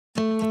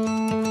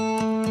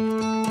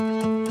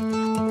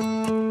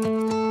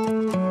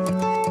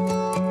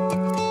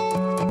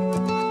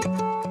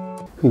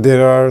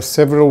There are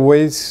several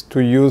ways to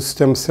use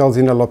stem cells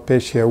in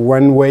alopecia.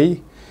 One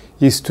way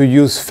is to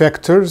use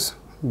factors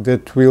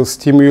that will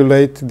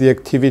stimulate the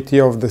activity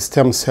of the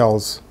stem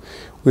cells.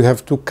 We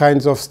have two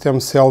kinds of stem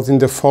cells in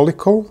the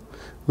follicle.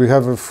 We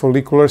have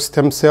follicular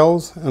stem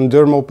cells and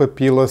dermal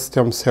papilla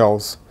stem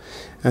cells.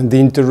 And the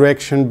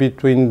interaction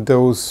between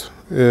those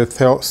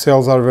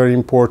cells are very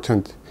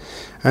important.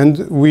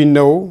 And we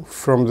know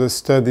from the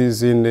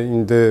studies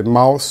in the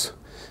mouse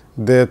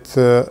that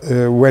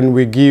when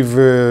we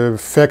give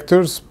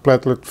factors,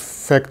 platelet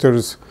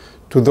factors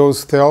to those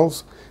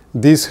cells,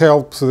 this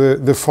helps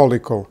the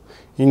follicle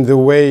in the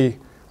way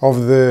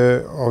of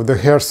the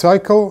hair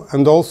cycle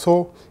and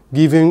also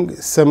giving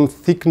some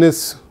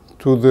thickness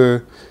to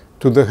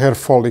the hair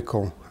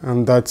follicle,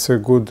 and that's a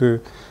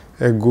good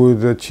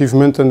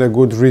achievement and a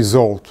good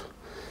result.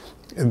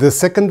 The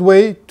second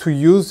way to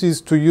use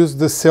is to use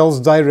the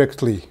cells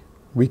directly.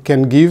 We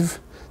can give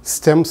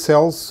stem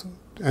cells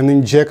and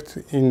inject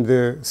in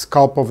the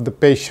scalp of the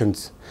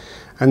patients,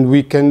 and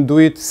we can do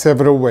it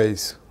several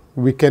ways.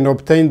 We can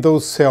obtain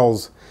those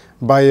cells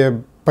by a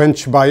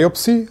punch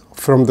biopsy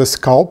from the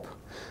scalp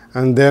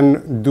and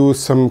then do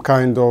some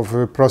kind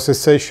of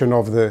processation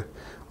of the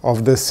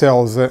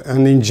cells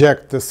and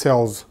inject the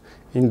cells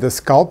in the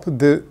scalp.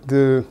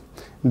 The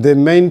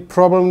main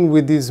problem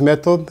with this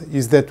method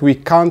is that we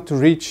can't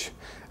reach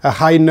a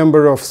high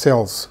number of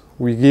cells.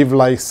 We give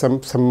like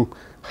some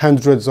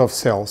hundreds of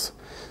cells.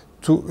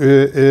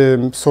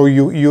 So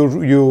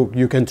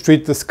you can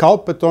treat the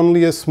scalp, but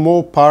only a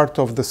small part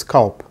of the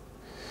scalp.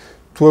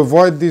 To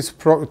avoid this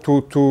avoid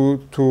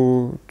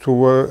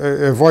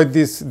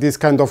this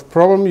kind of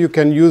problem, you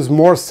can use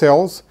more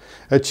cells,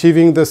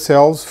 achieving the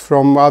cells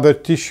from other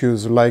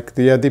tissues like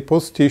the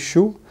adipose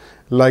tissue,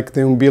 like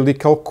the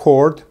umbilical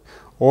cord,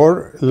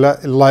 or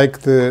like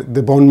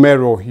the bone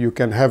marrow. You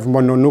can have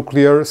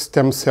mononuclear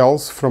stem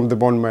cells from the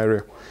bone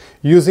marrow.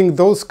 Using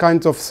those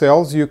kinds of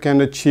cells, you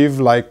can achieve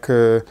like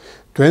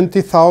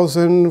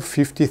 20,000,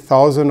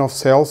 50,000 of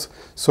cells,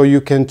 so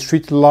you can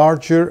treat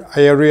larger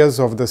areas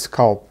of the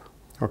scalp.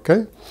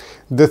 Okay?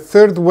 The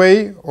third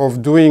way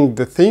of doing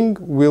the thing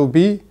will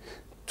be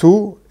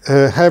to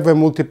have a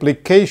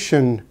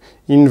multiplication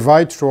in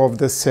vitro of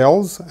the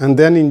cells and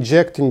then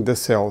injecting the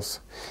cells.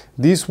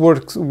 This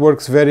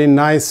works very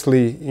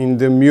nicely in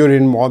the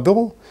murine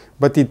model,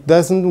 but it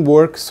doesn't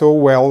work so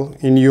well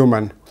in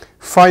human.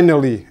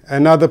 Finally,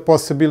 another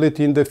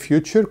possibility in the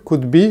future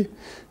could be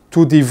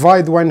to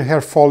divide one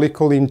hair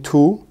follicle in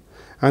two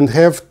and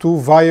have two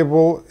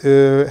viable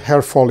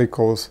hair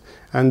follicles,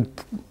 and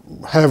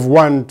have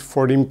one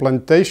for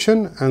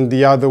implantation and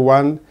the other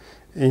one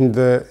in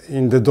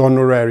the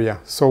donor area.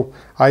 So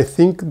I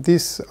think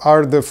these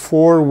are the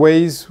four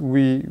ways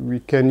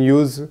we can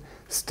use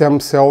stem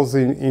cells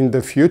in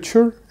the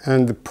future,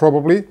 and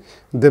probably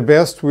the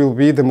best will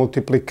be the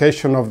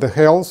multiplication of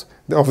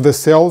the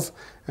cells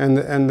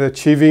and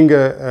achieving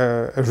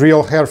a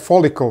real hair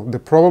follicle. The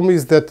problem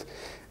is that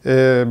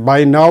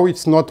by now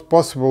it's not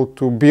possible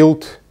to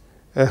build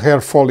a hair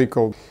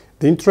follicle.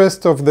 The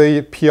interest of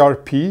the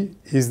PRP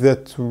is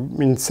that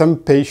in some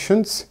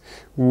patients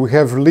we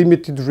have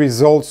limited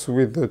results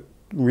with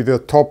the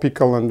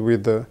topical and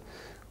with the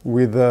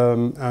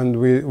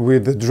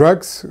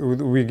drugs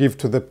we give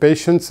to the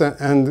patients,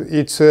 and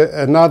it's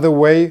another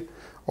way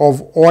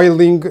of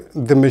oiling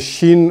the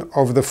machine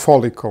of the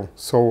follicle.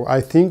 So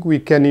I think we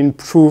can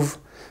improve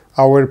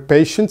our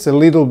patients a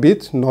little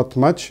bit, not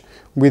much,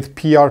 with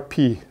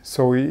PRP.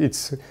 So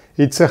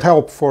it's a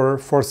help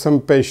for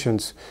some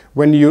patients.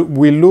 When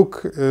we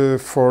look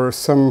for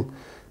some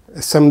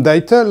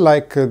data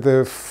like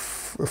the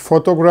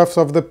photographs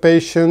of the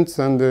patients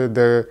and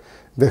the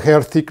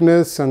hair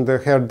thickness and the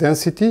hair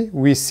density,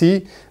 we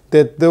see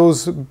that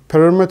those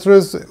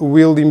parameters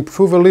will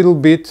improve a little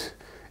bit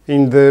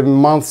in the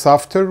months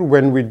after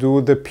when we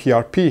do the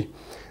PRP.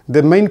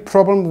 The main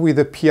problem with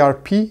the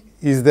PRP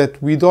is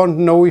that we don't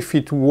know if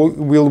it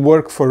will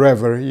work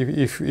forever,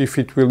 if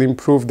it will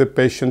improve the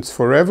patients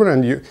forever.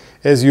 And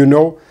as you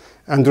know,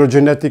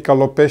 androgenetic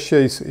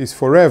alopecia is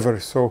forever.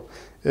 So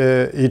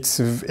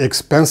it's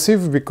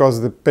expensive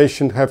because the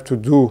patient have to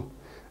do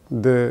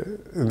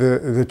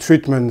the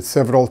treatment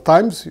several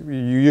times.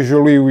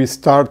 Usually we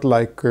start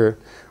like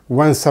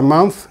once a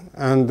month,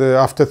 and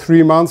after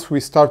 3 months we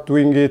start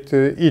doing it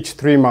each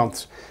 3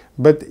 months.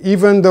 But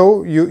even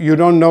though you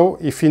don't know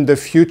if in the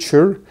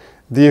future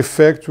the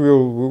effect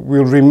will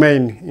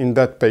remain in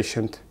that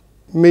patient.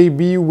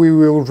 Maybe we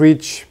will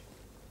reach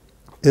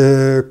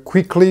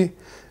quickly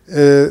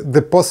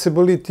the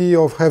possibility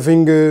of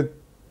having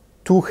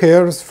 2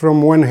 hairs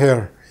from 1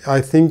 hair. I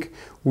think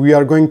we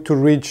are going to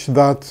reach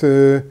that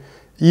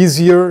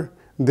easier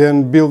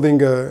than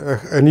building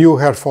a new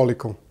hair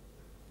follicle.